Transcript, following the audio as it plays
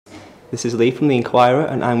This is Lee from the Inquirer,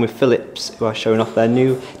 and I'm with Phillips, who are showing off their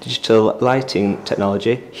new digital lighting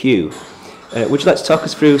technology, Hue. Would you like to talk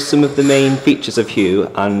us through some of the main features of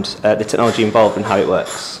Hue and the technology involved and how it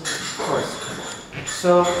works? Of course.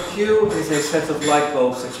 So Hue is a set of light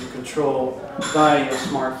bulbs that you control via your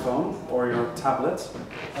smartphone or your tablet.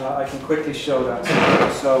 I can quickly show that.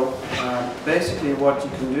 So basically what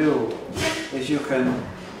you can do is you can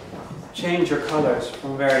change your colors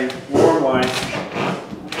from very warm white,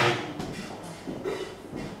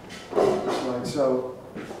 like so,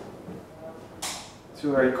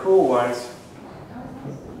 to very cool white,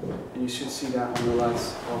 and you should see that on the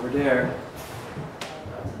lights over there.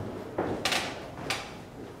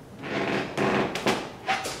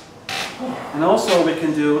 And also what we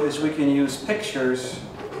can do is we can use pictures,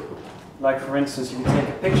 like for instance, you can take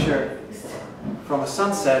a picture from a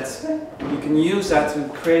sunset, you can use that to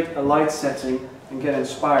create a light setting and get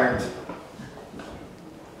inspired.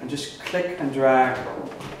 And just click and drag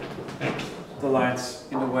the lights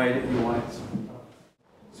in the way that you want it.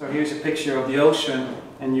 So here's a picture of the ocean,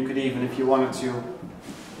 and you could even, if you wanted to,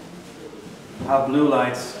 have blue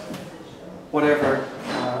lights, whatever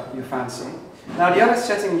you fancy. Now the other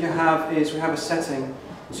setting you have is we have a setting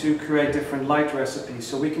to create different light recipes.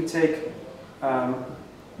 So we can take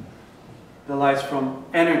the lights from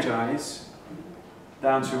energize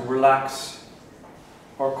down to relax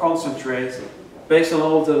or concentrate, based on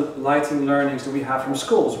all the lighting learnings that we have from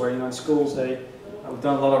schools, where in schools they have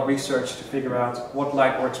done a lot of research to figure out what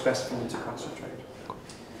light works best for you to concentrate.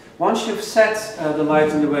 Once you've set the light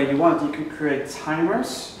in the way you want, you can create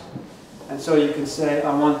timers. And so you can say,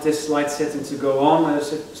 I want this light setting to go on at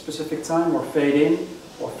a specific time, or fade in,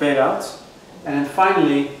 or fade out. And then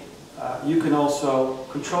finally, you can also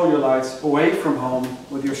control your lights away from home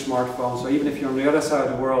with your smartphone. So even if you're on the other side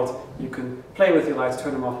of the world, you can play with your lights,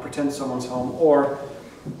 turn them off, pretend someone's home. Or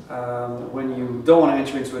when you don't want to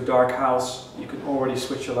enter into a dark house, you can already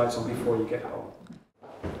switch your lights on before you get home.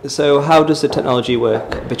 So how does the technology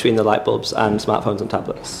work between the light bulbs and smartphones and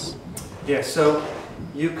tablets? Yeah, so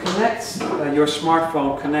you connect, your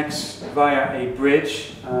smartphone connects via a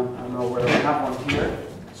bridge. I don't know where I have one here.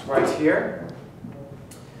 It's right here.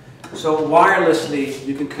 So wirelessly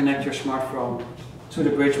you can connect your smartphone to the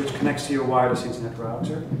bridge, which connects to your wireless internet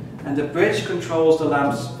router. And the bridge controls the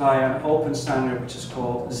lamps via an open standard which is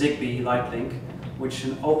called Zigbee Lightlink, which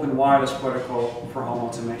is an open wireless protocol for home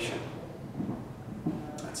automation.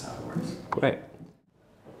 That's how it works. Great.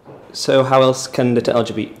 So how else can the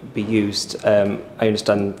technology be used? I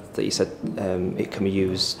understand that you said it can be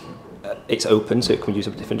used, it's open, so it can be used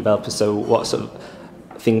by different developers. So what sort of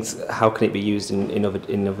things, how can it be used in other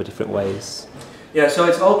different ways? Yeah, so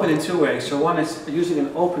it's open in two ways. So one is using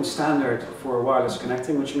an open standard for wireless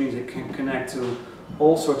connecting, which means it can connect to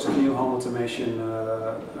all sorts of new home automation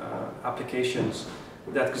applications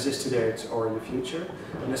that exist today or in the future.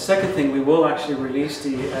 And the second thing, we will actually release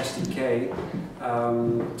the SDK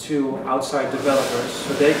to outside developers,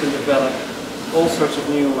 so they can develop all sorts of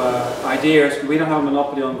new ideas. We don't have a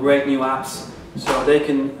monopoly on great new apps, so they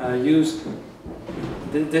can use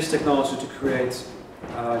this technology to create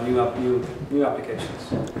new applications.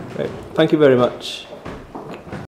 Great. Thank you very much.